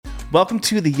Welcome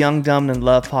to the Young, Dumb, and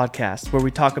Love podcast, where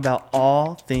we talk about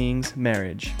all things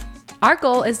marriage. Our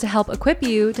goal is to help equip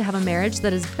you to have a marriage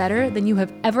that is better than you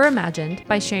have ever imagined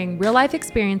by sharing real-life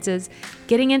experiences,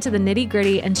 getting into the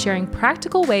nitty-gritty, and sharing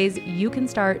practical ways you can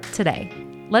start today.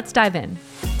 Let's dive in.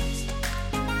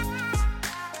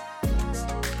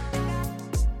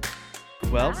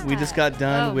 Well, we just got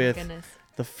done with goodness.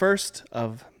 the first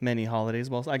of many holidays.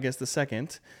 Well, I guess the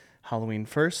second. Halloween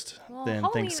first, then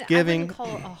Halloween, Thanksgiving. I wouldn't call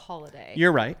it a holiday.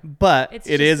 You're right, but It's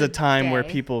it just is a a time where day.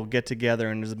 people get together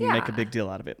and just make a Yeah. big deal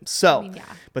out of it. So, yeah.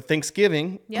 but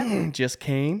Thanksgiving Yep. just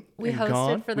came We and hosted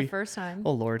gone. for the first time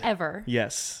Oh, Lord. ever.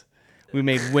 Yes. We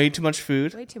made way too much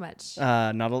food. Way too much.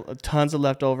 Tons of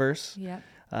leftovers. Yep.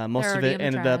 Most They're of already it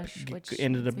in the ended trash, which up makes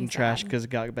in me trash sad. because it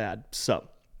got bad. So,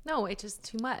 No, it's just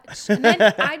too much. And then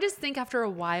I just think after a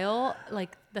while,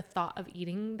 like the thought of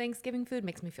eating Thanksgiving food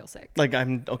makes me feel sick. like, I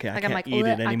can't eat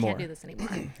it I anymore. can't do this anymore.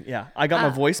 Yeah, I got my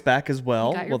voice back as well,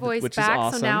 You got your voice which back, is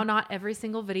awesome. so now not every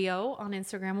single video on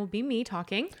Instagram will be me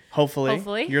talking.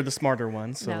 Hopefully. You're the smarter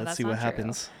one, so No, let's that's see what not true.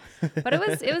 happens. But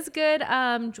it was good.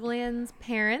 Julian's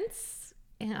parents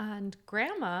and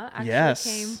grandma actually Yes.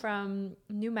 came from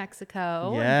New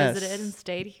Mexico Yes. and visited and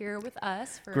stayed here with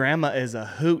us for Grandma is a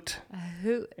hoot a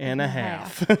hoot and a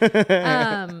half.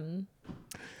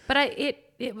 But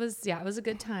it was a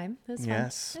good time. It was fun.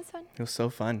 Yes. It was fun. It was so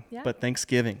fun. Yeah. But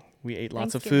Thanksgiving, we ate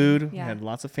lots of Thanksgiving, food, yeah. had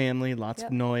lots of family, lots of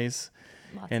Yep. noise.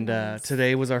 Lots And of noise.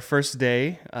 today was our first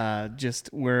day.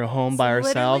 We're home by It's literally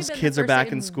ourselves. been the Kids are first back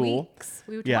day in school. Weeks.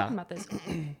 We were Yeah. talking about this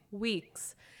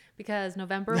weeks because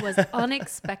November was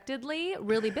unexpectedly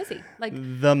really busy. Like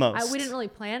The most. we didn't really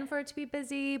plan for it to be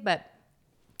busy, but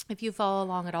if you follow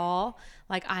along at all,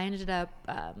 like I ended up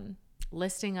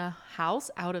listing a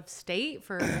house out of state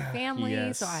for a family.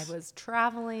 Yes. So I was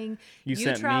traveling. You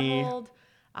sent me- traveled.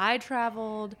 I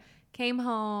traveled, came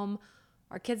home.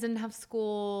 Our kids didn't have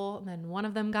school. And then one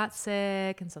of them got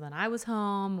sick. And so then I was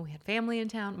home. We had family in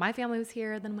town. My family was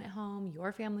here, then went home.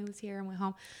 Your family was here and went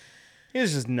home. It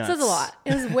was just nuts. So it was a lot.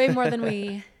 It was way more than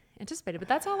we anticipated. But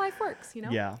that's how life works, you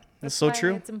know? Yeah, that's That's so why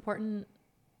true. It's important,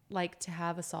 like, to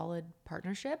have a solid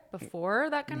partnership before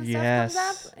that kind of Yes.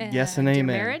 stuff comes up. Yes and your amen.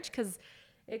 marriage, because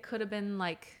it could have been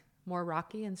like more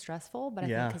rocky and stressful. But I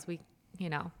Yeah. think because we,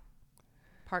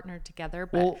 partnered together.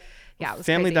 But Well, yeah, it was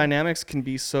family crazy. dynamics can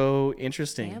be so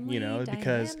interesting, Family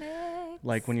because dynamics.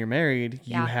 like when you're married,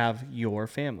 you Yeah. have your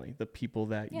family, the people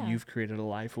that Yeah. you've created a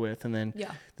life with, and then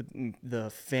Yeah. the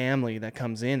family that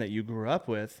comes in that you grew up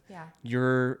with. Yeah.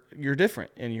 You're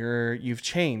different, and you've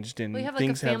changed, and We have like a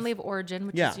things family of origin,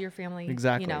 which Yeah, is your family,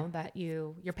 exactly. that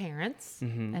your parents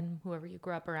and whoever you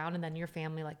grew up around, and then your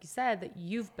family, like you said, that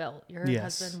you've built, your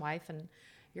Yes. husband, wife, and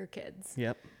your kids.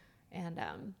 Yep. And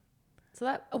so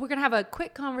that we're gonna have a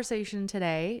quick conversation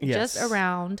today, Yes. just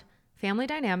around family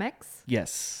dynamics,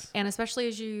 Yes. and especially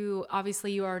as you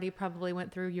already probably went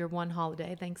through your one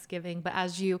holiday, Thanksgiving, but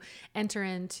as you enter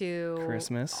into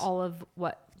Christmas. all of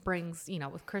what brings,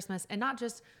 with Christmas, and not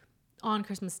just on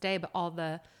Christmas Day, but all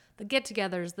the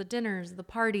get-togethers, the dinners, the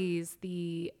parties,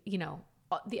 the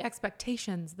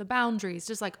expectations, the boundaries,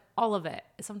 just like all of it.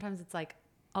 Sometimes it's like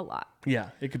a lot. Yeah,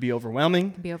 it could be overwhelming.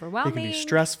 It can be It overwhelming. can be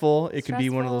stressful. It can be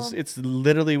one of those. Stressful. It's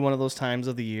literally one of those times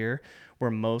of the year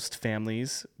where most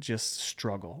families just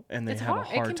struggle and they It's have hard. a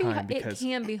hard time It because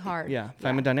can be hard.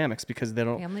 family dynamics, because they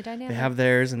don't. Family They have dynamics.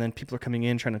 theirs, and then people are coming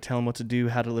in trying to tell them what to do,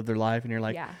 how to live their life, and you're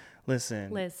like, Yeah.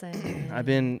 listen. Listen. I've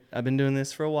been doing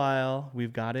this for a while.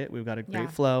 We've got it. We've got a great Yeah.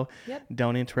 flow. Yep.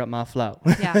 Don't interrupt my flow.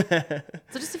 Yeah.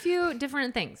 So just a few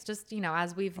different things, just,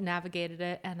 as we've navigated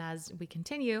it and as we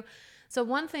continue. So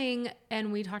one thing,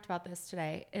 and we talked about this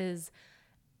today, is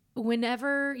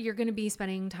whenever you're going to be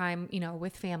spending time,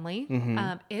 with family,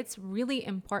 it's really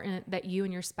important that you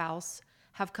and your spouse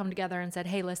have come together and said,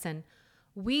 hey, listen,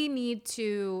 we need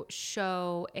to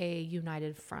show a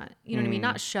united front. You know what I mean?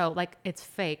 Not show like it's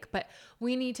fake, but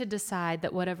we need to decide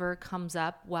that whatever comes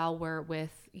up while we're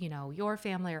with, your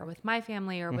family or with my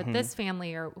family or with this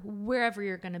family or wherever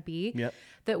you're going to be, Yep.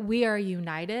 that we are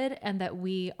united and that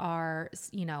we are,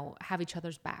 have each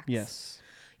other's backs. Yes.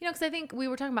 Because I think we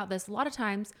were talking about this a lot of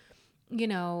times,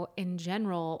 in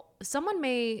general, someone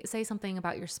may say something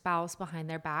about your spouse behind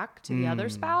their back to the other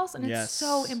spouse. And yes. it's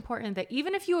so important that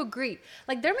even if you agree,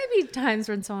 like there may be times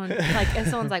when someone, like if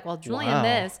someone's like, well, Julian Wow.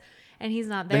 this, and he's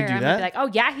not there, do I'm that? gonna be like, oh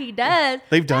yeah, he does.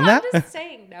 They've done No, that? I'm just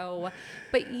saying no.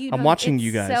 But I'm watching it's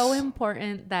you guys. so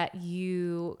important that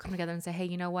you come together and say, hey,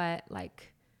 you know what?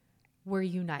 Like we're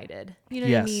united. You know what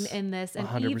I Yes. mean? In this, and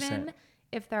 100%. even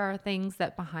if there are things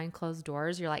that behind closed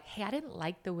doors, you're like, hey, I didn't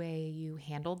like the way you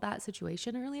handled that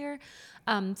situation earlier.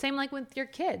 Same like with your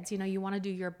kids, you want to do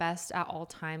your best at all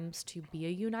times to be a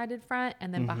united front.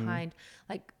 And then behind,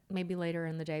 like maybe later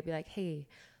in the day, be like, hey,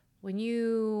 when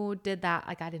you did that,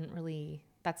 like,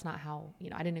 that's not how,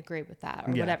 I didn't agree with that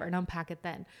or whatever, and unpack it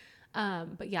then.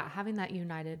 But yeah, having that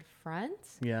united front.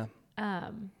 Yeah.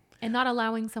 And not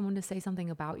allowing someone to say something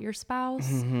about your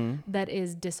spouse that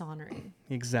is dishonoring.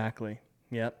 Exactly.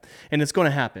 Yep. And it's going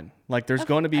to happen. Like there's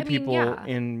going to be people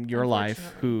in your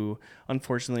life who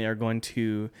unfortunately are going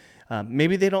to,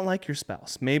 maybe they don't like your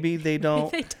spouse. Maybe they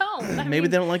don't. Maybe they don't. Maybe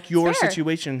they don't like your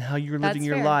situation, how you're living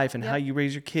your life and how you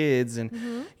raise your kids.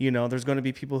 And, there's going to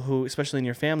be people who, especially in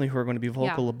your family, who are going to be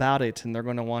vocal about it. And they're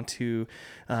going to want to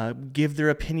give their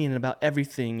opinion about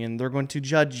everything. And they're going to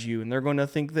judge you. And they're going to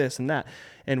think this and that.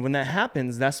 And when that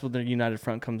happens, that's when the united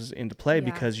front comes into play,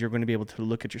 because you're going to be able to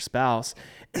look at your spouse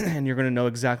and you're going to know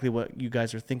exactly what you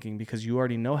guys are thinking, because you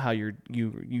already know how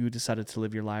you decided to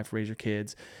live your life, raise your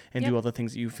kids, and do all the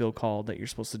things that you feel called that you're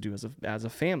supposed to do as a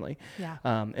family. Yeah.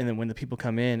 And then when the people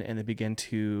come in and they begin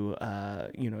to,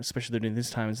 especially during these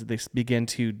times, they begin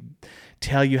to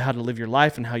tell you how to live your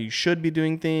life and how you should be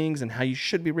doing things and how you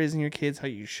should be raising your kids, how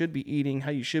you should be eating,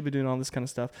 how you should be doing all this kind of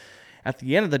stuff. At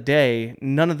the end of the day,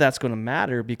 none of that's going to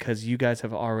matter, because you guys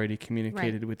have already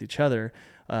communicated with each other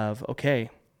of,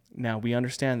 okay, now we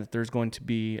understand that there's going to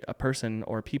be a person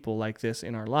or people like this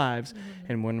in our lives.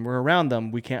 And when we're around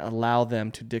them, we can't allow them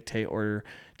to dictate or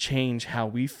change how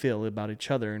we feel about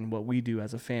each other and what we do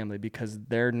as a family, because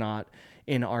they're not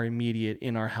in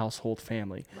our household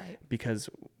family. Right. Because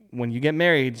when you get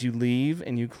married, you leave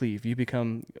and you cleave. You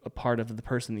become a part of the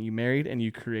person that you married, and you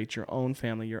create your own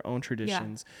family, your own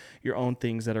traditions, your own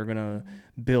things that are going to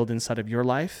build inside of your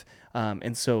life.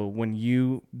 And so when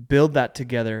you build that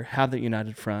together, have that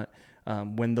united front,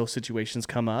 when those situations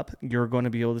come up, you're going to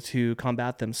be able to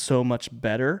combat them so much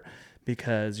better,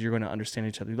 because you're going to understand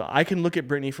each other. I can look at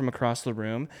Brittany from across the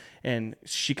room and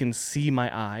she can see my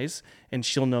eyes and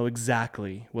she'll know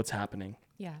exactly what's happening.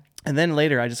 Yeah. And then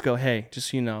later I just go, hey,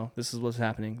 just so you know, this is what's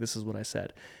happening. This is what I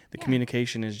said. The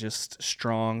communication is just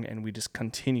strong, and we just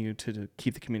continue to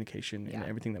keep the communication in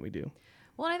everything that we do.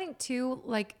 Well, and I think too,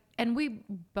 and we,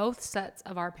 both sets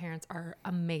of our parents are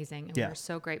amazing, and we're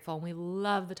so grateful, and we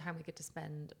love the time we get to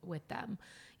spend with them,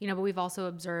 but we've also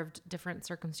observed different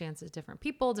circumstances, different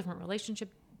people, different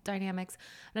relationship dynamics.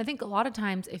 And I think a lot of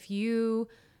times if you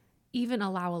even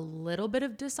allow a little bit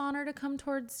of dishonor to come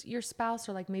towards your spouse,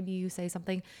 or like maybe you say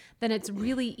something, then it's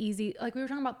really easy. Like we were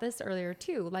talking about this earlier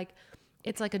too, like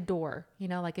it's like a door,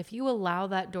 like if you allow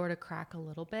that door to crack a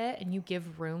little bit and you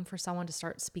give room for someone to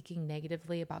start speaking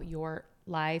negatively about your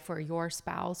life or your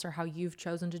spouse or how you've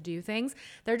chosen to do things,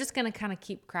 they're just going to kind of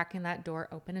keep cracking that door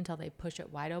open until they push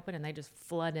it wide open, and they just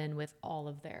flood in with all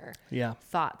of their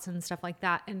thoughts and stuff like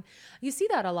that. And you see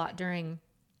that a lot during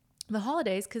the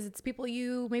holidays, because it's people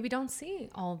you maybe don't see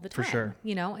all the time. For sure.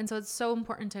 And so it's so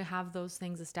important to have those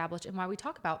things established, and why we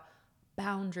talk about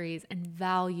boundaries and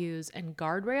values and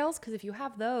guardrails, because if you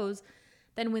have those,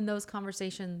 then when those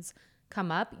conversations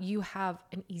come up, you have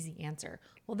an easy answer.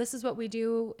 Well, this is what we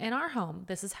do in our home.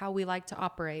 This is how we like to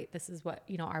operate. This is what,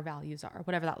 our values are,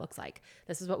 whatever that looks like.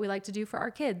 This is what we like to do for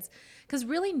our kids. Because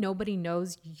really nobody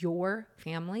knows your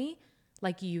family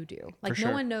like you do. Like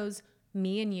no one knows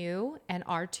me and you and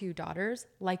our two daughters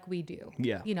like we do.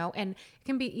 Yeah. And it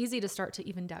can be easy to start to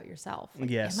even doubt yourself. Like,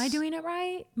 yes. Am I doing it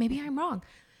right? Maybe I'm wrong.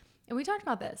 And we talked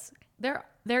about this.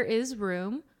 There is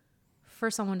room for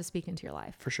someone to speak into your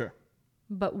life. For sure.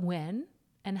 But when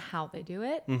and how they do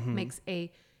it makes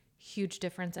a huge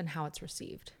difference in how it's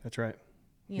received. That's right.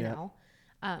 You know?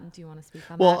 Do you want to speak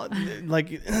on that? Well, like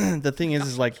the thing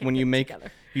is like when you make,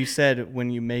 you said when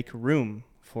you make room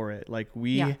for it, like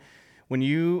when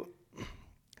you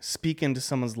speak into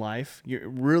someone's life, you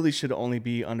really should only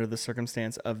be under the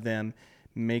circumstance of them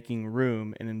making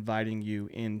room and inviting you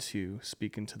into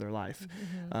speak into their life.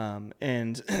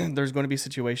 And there's going to be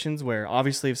situations where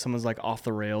obviously if someone's like off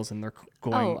the rails and they're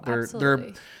going,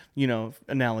 they're,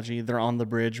 analogy, they're on the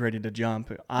bridge ready to jump.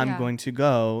 I'm going to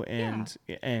go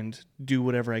and do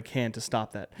whatever I can to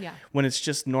stop that. Yeah. When it's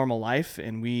just normal life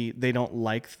and they don't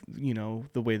like,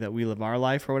 the way that we live our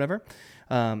life or whatever,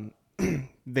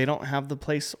 they don't have the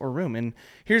place or room. And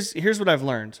here's what I've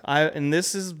learned. And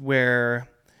this is where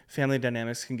family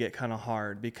dynamics can get kind of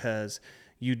hard, because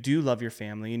you do love your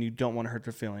family and you don't want to hurt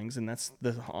their feelings. And that's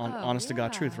the honest to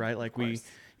God truth, right? Like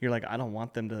you're like, I don't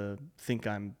want them to think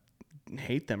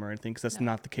hate them or anything, because that's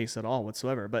not the case at all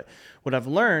whatsoever. But what I've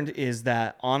learned is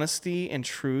that honesty and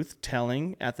truth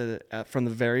telling from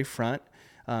the very front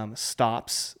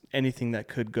stops anything that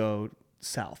could go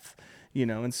south,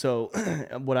 and so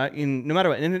no matter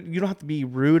what, and you don't have to be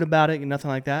rude about it and nothing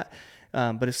like that.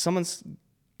 But if someone's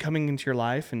coming into your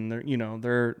life and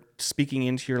they're speaking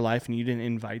into your life and you didn't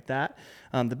invite that,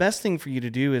 the best thing for you to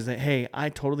do is that, hey, I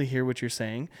totally hear what you're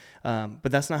saying, but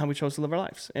that's not how we chose to live our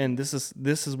lives. And this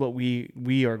is what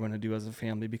we are going to do as a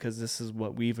family, because this is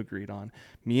what we've agreed on.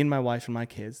 Me and my wife and my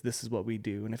kids, this is what we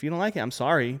do. And if you don't like it, I'm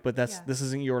sorry, but this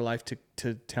isn't your life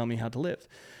to tell me how to live.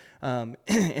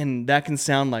 And that can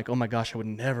sound like, oh my gosh, I would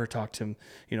never talk to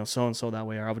so-and-so that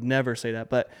way, or I would never say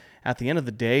that. But at the end of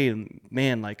the day,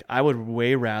 man, like I would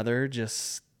way rather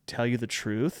just tell you the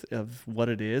truth of what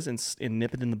it is and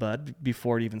nip it in the bud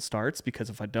before it even starts. Because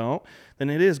if I don't,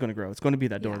 then it is going to grow. It's going to be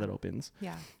that door that opens.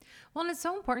 Yeah. Well, and it's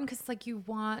so important because like you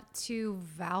want to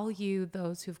value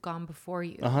those who've gone before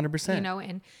you.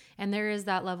 100%. And there is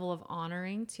that level of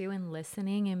honoring too, and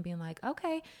listening and being like,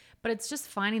 okay, but it's just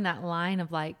finding that line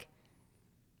of like,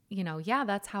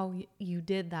 that's how you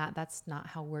did that. That's not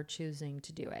how we're choosing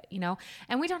to do it,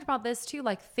 And we talked about this too.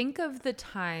 Like, think of the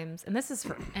times, and this is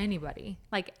for anybody,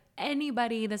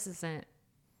 this isn't,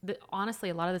 honestly,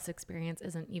 a lot of this experience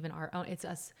isn't even our own. It's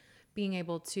us being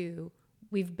able to,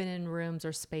 we've been in rooms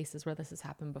or spaces where this has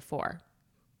happened before,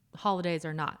 holidays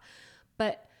or not.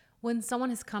 But when someone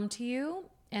has come to you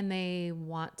and they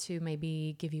want to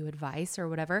maybe give you advice or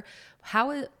whatever,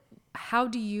 how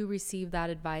do you receive that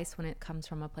advice when it comes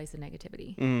from a place of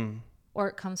negativity? Or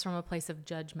it comes from a place of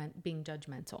judgment, being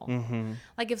judgmental? Mm-hmm.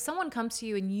 Like if someone comes to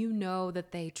you and you know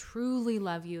that they truly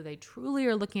love you, they truly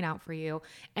are looking out for you,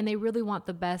 and they really want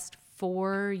the best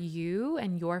for you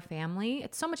and your family,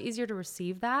 it's so much easier to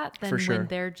receive that than when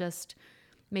they're just,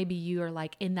 maybe you are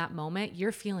like in that moment,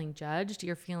 you're feeling judged,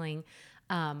 you're feeling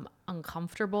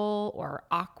uncomfortable or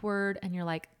awkward, and you're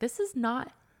like, this is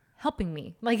not helping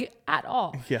me like at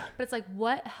all. Yeah. But it's like,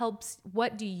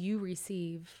 what do you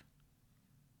receive?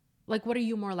 Like, what are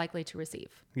you more likely to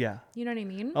receive? Yeah. You know what I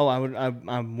mean? Oh,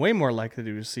 I'm way more likely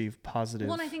to receive positive.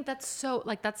 Well, and I think that's so,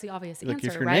 like, that's the obvious like answer,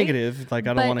 if you're right? negative, like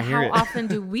I don't want to hear it. How often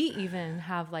do we even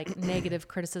have like negative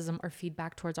criticism or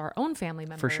feedback towards our own family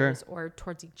members or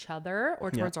towards each other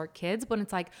or towards our kids? When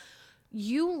it's like,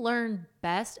 you learn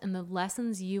best, and the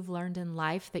lessons you've learned in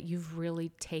life that you've really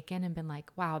taken and been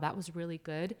like, wow, that was really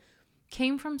good,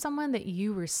 came from someone that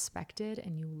you respected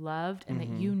and you loved and that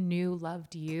you knew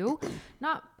loved you,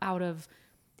 not out of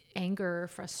anger or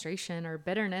frustration or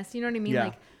bitterness. You know what I mean? Yeah.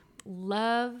 Like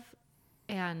love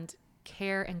and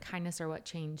care and kindness are what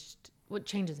changes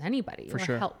anybody or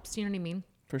helps. You know what I mean?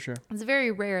 For sure. It's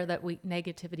very rare that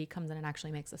negativity comes in and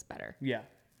actually makes us better. Yeah.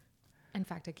 In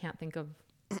fact, I can't think of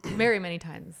very many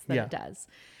times that it does,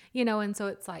 and so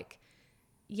it's like,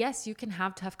 yes, you can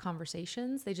have tough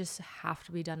conversations. They just have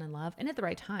to be done in love and at the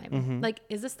right time. Mm-hmm. Like,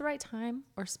 is this the right time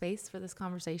or space for this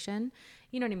conversation?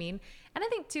 You know what I mean? And I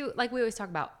think too, like we always talk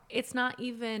about, you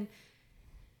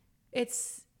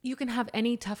can have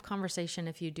any tough conversation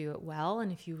if you do it well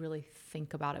and if you really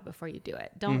think about it before you do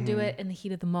it. Don't do it in the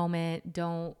heat of the moment.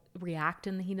 Don't react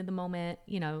in the heat of the moment,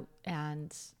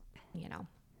 and.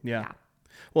 Yeah.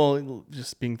 Well,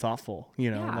 just being thoughtful,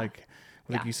 like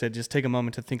you said, just take a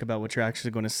moment to think about what you're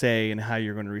actually going to say and how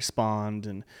you're going to respond.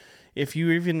 And if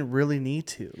you even really need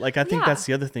to, like, I think that's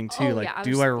the other thing too.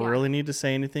 Do I really need to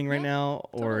say anything right now?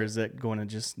 Or is it going to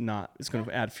just it's going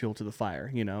to add fuel to the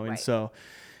fire, And so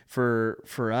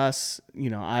for us,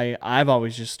 I've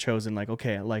always just chosen like,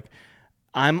 okay, like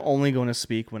I'm only going to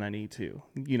speak when I need to,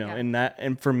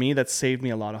 and for me, that saved me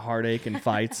a lot of heartache and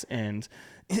fights and,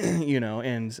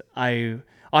 and I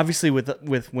obviously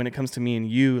with when it comes to me and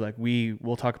you, like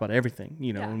we'll talk about everything,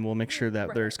 and we'll make sure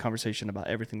that there's conversation about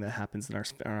everything that happens in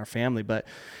our family. But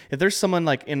if there's someone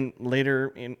like in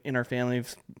our family,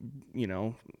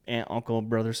 aunt, uncle,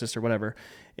 brother, sister, whatever,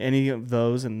 any of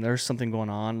those, and there's something going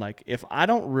on, like if I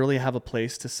don't really have a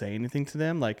place to say anything to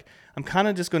them, like I'm kind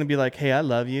of just going to be like, hey, I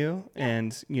love you.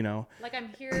 And like I'm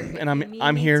here and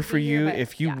I'm here for you.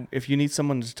 If you need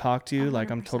someone to talk to, 100%.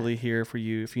 Like I'm totally here for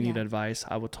you. If you need advice,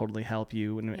 I will totally help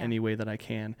you in any way that I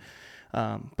can.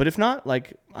 But if not,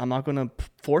 like I'm not going to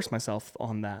force myself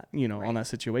on that, on that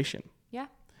situation. Yeah.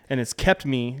 And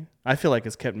I feel like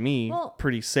it's kept me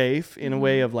pretty safe in a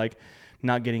way of like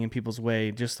not getting in people's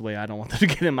way, just the way I don't want them to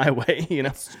get in my way,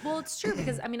 It's true,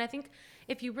 because I think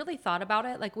if you really thought about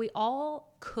it, like we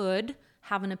all could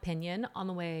have an opinion on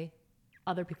the way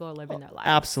other people are living their lives.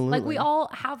 Absolutely. Like we all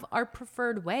have our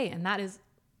preferred way, and that's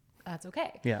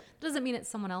okay. Yeah. It doesn't mean it's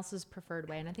someone else's preferred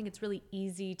way. And I think it's really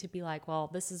easy to be like, well,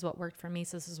 this is what worked for me,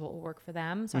 so this is what will work for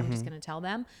them. So I'm just going to tell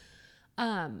them.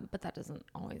 But that doesn't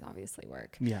always obviously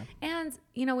work. Yeah. And,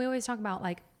 we always talk about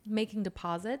like making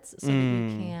deposits so that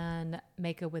you can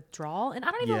make a withdrawal. And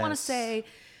I don't even want to say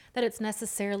that it's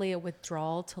necessarily a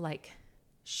withdrawal to like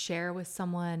share with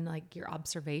someone like your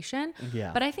observation.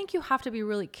 Yeah. But I think you have to be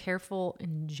really careful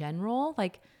in general.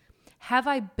 Like, have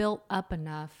I built up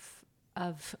enough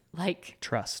of like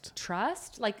trust,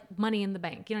 like money in the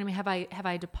bank? You know what I mean? Have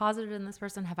I deposited in this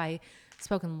person? Have I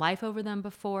spoken life over them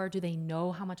before? Do they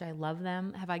know how much I love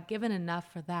them? Have I given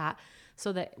enough for that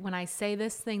so that when I say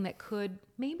this thing that could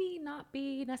maybe not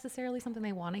be necessarily something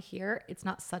they want to hear, it's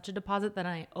not such a deposit that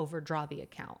I overdraw the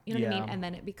account. You know what I mean? And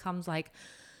then it becomes like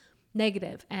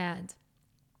negative. And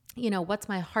you know, what's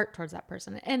my heart towards that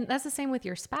person? And that's the same with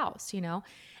your spouse, you know?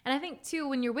 And I think too,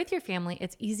 when you're with your family,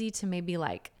 it's easy to maybe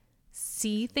like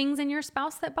see things in your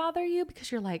spouse that bother you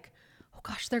because you're like, oh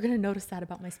gosh, they're going to notice that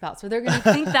about my spouse, or they're going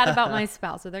to think that about my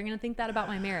spouse, or they're going to think that about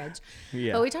my marriage.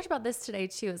 Yeah. But we talked about this today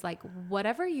too, is like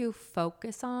whatever you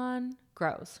focus on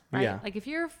grows, right? Yeah. Like if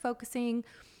you're focusing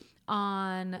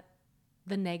on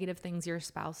the negative things your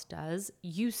spouse does,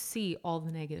 you see all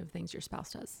the negative things your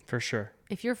spouse does. For sure.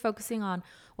 If you're focusing on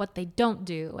what they don't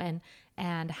do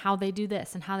and how they do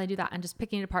this and how they do that and just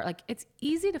picking it apart, like it's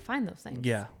easy to find those things.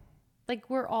 Yeah. Like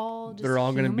they're all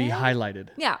going to be highlighted.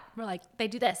 Yeah. We're like, they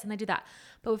do this and they do that.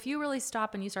 But if you really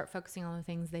stop and you start focusing on the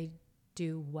things they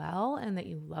do well and that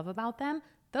you love about them,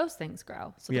 those things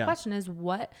grow. So the question is,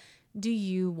 what do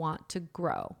you want to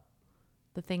grow?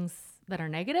 The things that are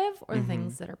negative or the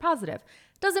things that are positive?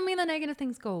 Doesn't mean the negative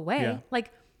things go away. Yeah.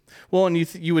 Like, well, and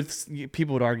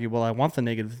people would argue, well, I want the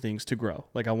negative things to grow.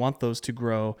 Like I want those to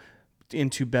grow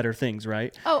into better things,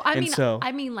 right? Oh,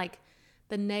 I mean like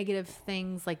the negative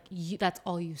things, like that's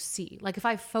all you see. Like if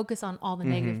I focus on all the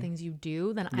negative things you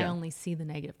do, then I only see the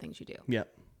negative things you do. Yeah.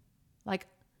 Like,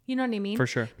 you know what I mean? For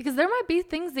sure. Because there might be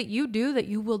things that you do that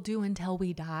you will do until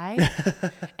we die.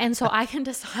 And so I can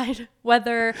decide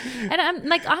whether, and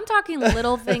I'm talking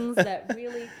little things that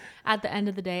really at the end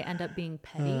of the day end up being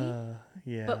petty.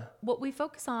 Yeah. But what we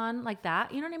focus on like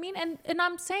that, you know what I mean? And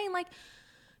I'm saying like,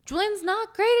 Julian's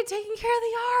not great at taking care of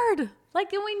the yard.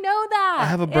 Like, and we know that. I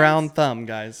have a brown thumb,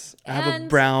 guys. I have a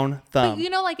brown thumb. But you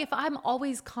know, like if I'm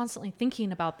always constantly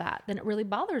thinking about that, then it really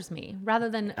bothers me rather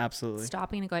than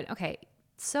stopping and going, okay,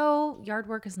 so yard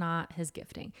work is not his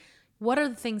gifting. What are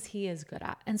the things he is good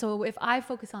at? And so if I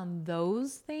focus on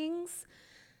those things,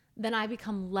 then I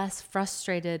become less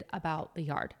frustrated about the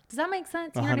yard. Does that make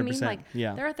sense? You know what I mean? Like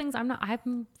there are things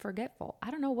I'm forgetful. I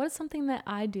don't know. What is something that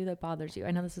I do that bothers you?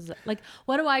 I know this is like,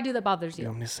 what do I do that bothers you? You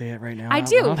want me to say it right now? I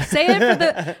do. Say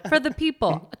it for the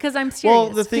people because I'm serious. Well,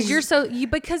 the thing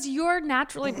because you're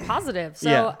naturally positive.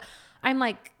 So I'm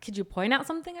like, could you point out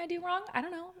something I do wrong? I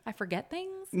don't know. I forget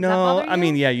things. No, I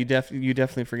mean, yeah, you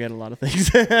definitely forget a lot of things.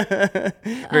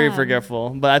 Very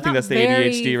forgetful, but I think that's the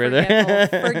ADHD right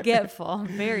there. Forgetful,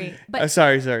 very. But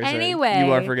sorry. Anyway,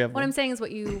 you are forgetful. What I'm saying is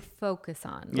what you focus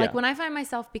on. Yeah. Like when I find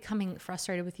myself becoming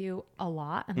frustrated with you a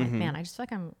lot, I'm like, man, I just feel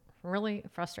like I'm really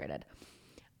frustrated.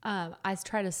 I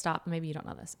try to stop. Maybe you don't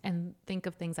know this, and think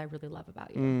of things I really love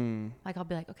about you. Like I'll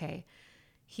be like, okay.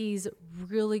 He's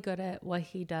really good at what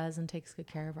he does and takes good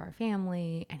care of our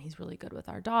family. And he's really good with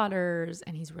our daughters.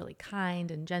 And he's really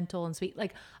kind and gentle and sweet.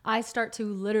 Like I start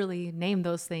to literally name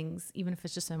those things, even if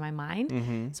it's just in my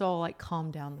mind. So I'll like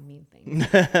calm down the mean things.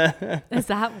 Is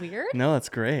that weird? No, that's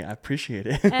great. I appreciate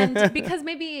it. And because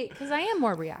I am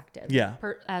more reactive. Yeah.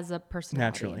 As a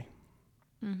personality.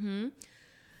 Naturally.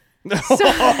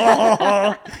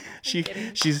 So,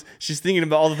 she's thinking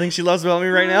about all the things she loves about me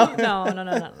right now.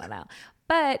 No.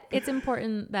 But it's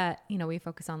important that, you know, we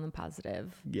focus on the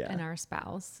positive in our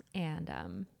spouse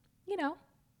and, you know.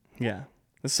 Yeah,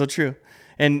 that's so true.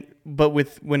 But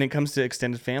when it comes to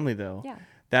extended family though,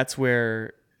 that's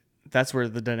where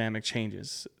the dynamic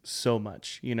changes so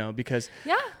much, you know, because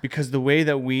the way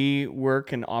that we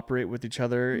work and operate with each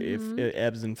other, if it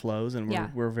ebbs and flows and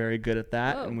we're very good at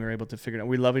that and we're able to figure it out.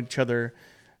 We love each other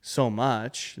so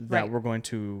much that we're going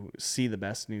to see the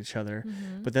best in each other.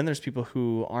 But then there's people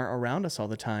who aren't around us all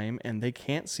the time and they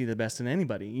can't see the best in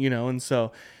anybody, you know? And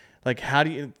so like,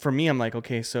 for me, I'm like,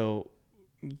 okay, so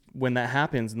when that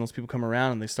happens and those people come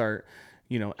around and they start,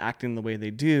 you know, acting the way they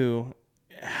do,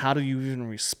 how do you even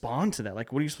respond to that?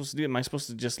 Like, what are you supposed to do? Am I supposed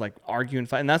to just like argue and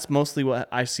fight? And that's mostly what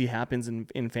I see happens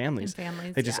in families.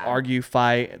 They just argue,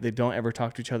 fight. They don't ever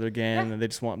talk to each other again and they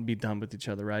just want to be done with each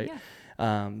other. Right.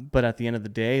 But at the end of the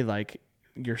day, like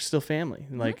you're still family,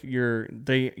 like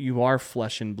you are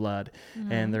flesh and blood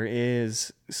and there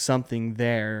is something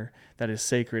there that is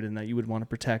sacred and that you would want to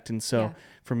protect. And so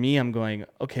for me, I'm going,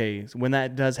 okay, when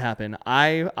that does happen,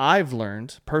 I've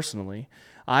learned personally,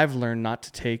 not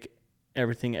to take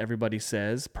everything everybody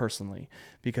says personally,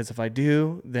 because if I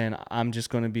do, then I'm just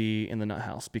going to be in the nut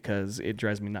house because it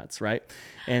drives me nuts, right?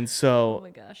 And so Oh my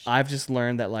gosh. I've just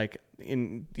learned that, like,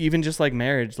 in even just like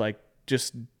marriage, like,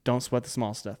 just don't sweat the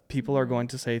small stuff. People are going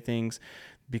to say things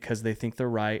because they think they're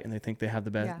right and they think they have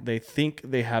the best. Yeah. They think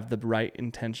they have the right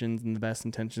intentions and the best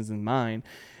intentions in mind,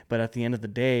 but at the end of the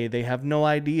day, they have no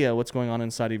idea what's going on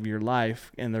inside of your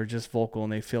life, and they're just vocal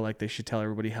and they feel like they should tell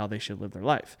everybody how they should live their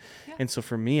life. Yeah. And so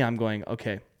for me, I'm going,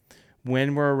 okay,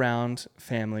 when we're around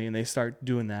family and they start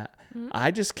doing that,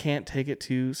 I just can't take it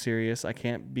too serious. I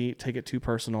can't take it too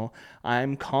personal.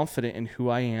 I'm confident in who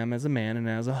I am as a man and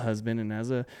as a husband and as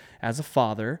a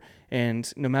father. And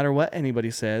no matter what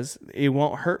anybody says, it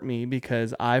won't hurt me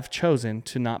because I've chosen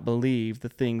to not believe the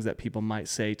things that people might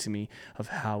say to me of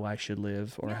how I should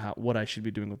live or what I should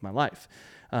be doing with my life.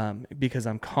 Because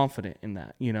I'm confident in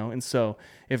that, you know? And so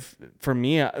if for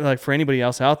me, like for anybody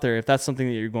else out there, if that's something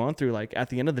that you're going through, like at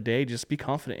the end of the day, just be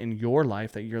confident in your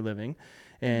life that you're living,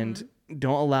 and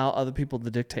don't allow other people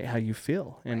to dictate how you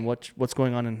feel and what's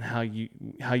going on and how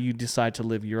you decide to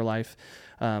live your life.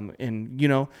 And you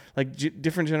know, like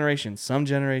different generations, some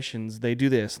generations, they do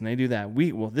this and they do that.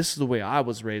 This is the way I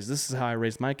was raised. This is how I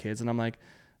raised my kids. And I'm like,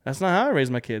 that's not how I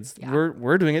raised my kids. Yeah.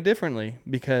 We're doing it differently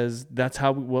because that's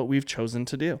what we've chosen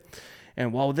to do.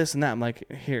 And while this and that, I'm like,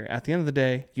 here, at the end of the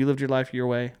day, you lived your life your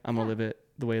way. I'm going to live it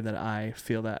the way that I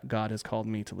feel that God has called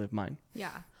me to live mine.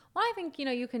 Yeah. Well, I think, you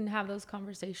know, you can have those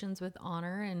conversations with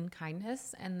honor and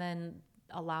kindness and then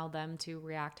allow them to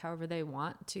react however they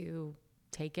want to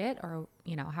take it, or,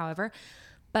 you know, however.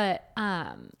 But,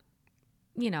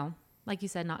 you know, like you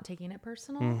said, not taking it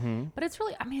personal, but it's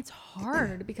really, I mean, it's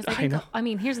hard because I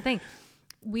mean, here's the thing.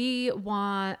 We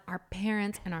want our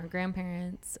parents and our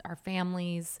grandparents, our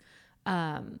families,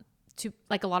 to,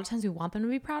 like, a lot of times we want them to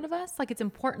be proud of us. Like, it's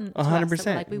important to 100%, us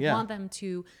that like we want them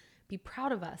to be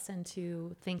proud of us and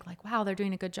to think like, wow, they're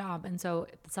doing a good job. And so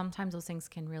sometimes those things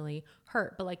can really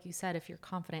hurt. But like you said, if you're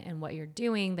confident in what you're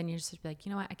doing, then you're just like,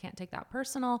 you know what, I can't take that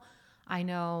personal. I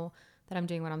know that I'm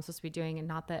doing what I'm supposed to be doing, and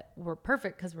not that we're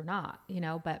perfect, because we're not, you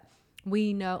know, but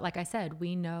we know, like I said,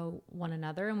 we know one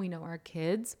another and we know our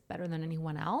kids better than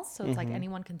anyone else. So it's like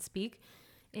anyone can speak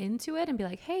into it and be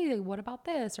like, hey, what about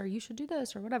this? Or you should do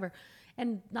this or whatever.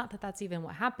 And not that that's even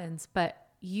what happens, but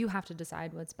you have to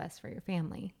decide what's best for your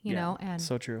family, you know, and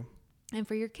so true. And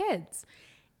for your kids.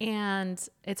 And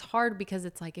it's hard because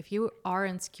it's like, if you are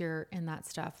insecure in that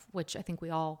stuff, which I think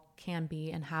we all can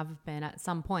be and have been at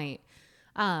some point,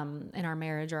 in our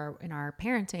marriage or in our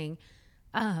parenting,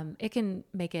 it can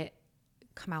make it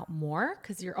come out more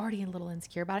because you're already a little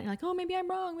insecure about it. You're like, oh, maybe I'm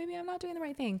wrong. Maybe I'm not doing the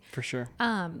right thing. For sure.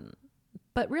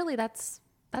 But really that's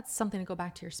something to go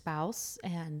back to your spouse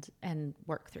and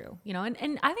work through, you know,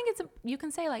 and I think you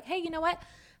can say like, hey, you know what?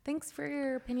 Thanks for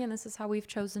your opinion. This is how we've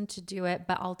chosen to do it,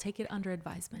 but I'll take it under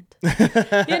advisement. You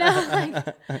know, like,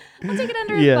 I'll take it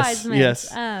under advisement.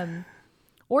 Yes.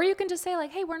 Or you can just say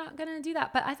like, hey, we're not going to do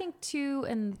that. But I think too,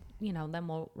 and you know, then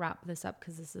we'll wrap this up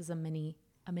because this is a mini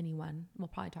one. We'll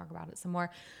probably talk about it some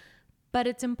more, but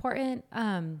it's important,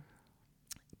 I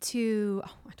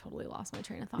totally lost my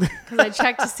train of thought because I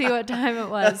checked to see what time it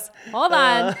was. Hold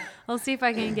on. I'll see if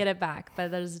I can get it back, but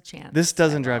there's a chance. This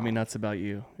doesn't drive me nuts about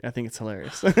you. I think it's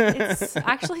hilarious. It's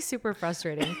actually super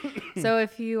frustrating. So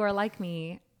if you are like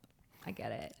me, I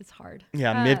get it. It's hard.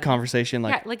 Yeah, mid-conversation,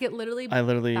 like, like it literally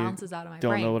bounces out of my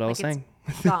brain. Don't know what I was saying.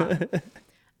 Gone.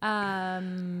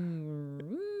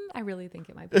 I really think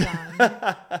it might be gone.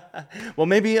 Well,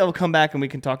 maybe it'll come back and we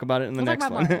can talk about it in the next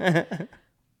one.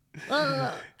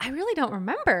 I really don't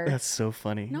remember. That's so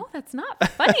funny. No, that's not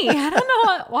funny. I don't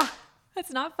know why.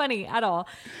 That's not funny at all.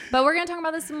 But we're going to talk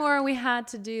about this some more. We had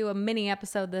to do a mini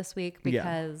episode this week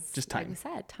because, just time. Like we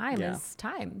said, time is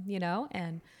time, you know,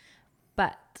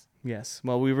 but. Yes.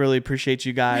 Well, we really appreciate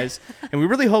you guys. And we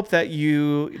really hope that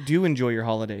you do enjoy your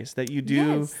holidays, that you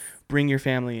do bring your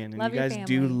family in, and you guys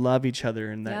do love each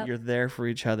other, and that you're there for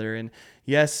each other. And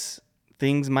yes,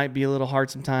 things might be a little hard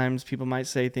sometimes. People might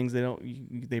say things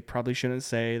they probably shouldn't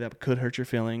say that could hurt your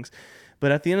feelings.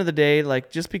 But at the end of the day, like,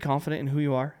 just be confident in who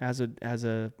you are as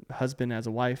a husband, as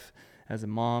a wife, as a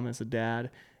mom, as a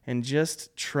dad, and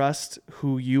just trust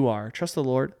who you are. Trust the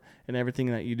Lord in everything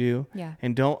that you do. Yeah.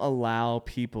 And don't allow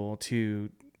people to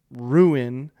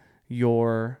ruin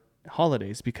your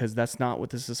holidays, because that's not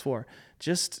what this is for.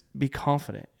 Just be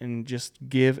confident and just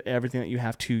give everything that you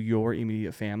have to your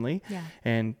immediate family,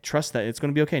 and trust that it's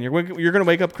going to be okay. And you're going to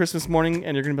wake up Christmas morning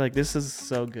and you're going to be like, this is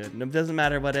so good. And it doesn't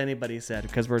matter what anybody said,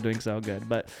 because we're doing so good.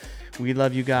 But we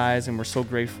love you guys, and we're so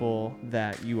grateful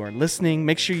that you are listening.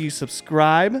 Make sure you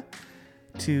subscribe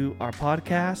to our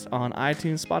podcast on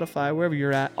iTunes, Spotify, wherever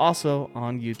you're at, also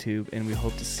on YouTube, and we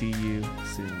hope to see you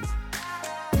soon.